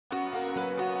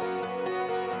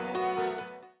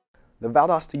The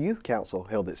Valdosta Youth Council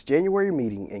held its January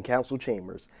meeting in council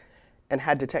chambers and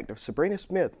had Detective Sabrina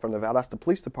Smith from the Valdosta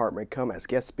Police Department come as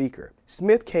guest speaker.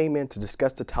 Smith came in to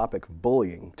discuss the topic of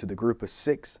bullying to the group of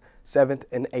 6th, 7th,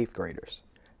 and 8th graders.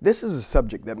 This is a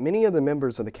subject that many of the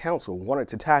members of the council wanted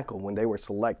to tackle when they were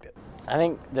selected. I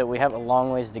think that we have a long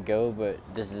ways to go, but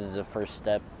this is a first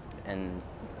step in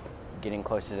getting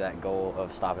closer to that goal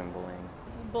of stopping bullying.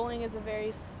 Bullying is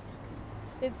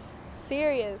it's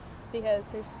serious because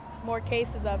there's more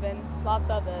cases of it,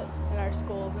 lots of it in our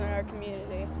schools and in our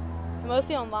community. And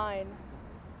mostly online,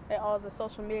 at all the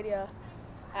social media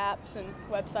apps and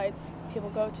websites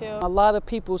people go to. A lot of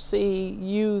people see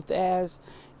youth as,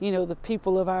 the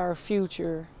people of our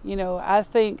future. I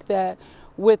think that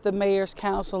with the Mayor's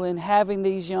Council and having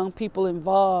these young people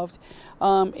involved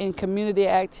in community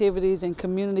activities and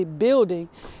community building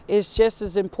is just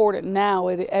as important now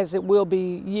as it will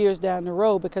be years down the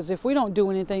road, because if we don't do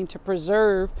anything to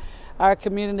preserve our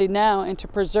community now and to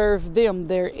preserve them,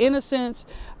 their innocence,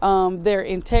 their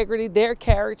integrity, their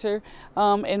character,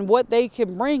 and what they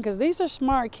can bring, because these are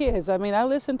smart kids. I mean, I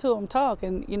listen to them talk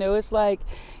and, it's like,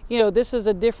 this is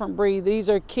a different breed. These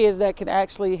are kids that can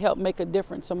actually help make a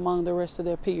difference among the rest of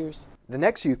their peers. The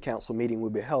next Youth Council meeting will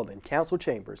be held in council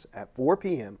chambers at 4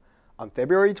 p.m. on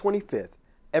February 25th.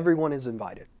 Everyone is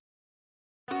invited.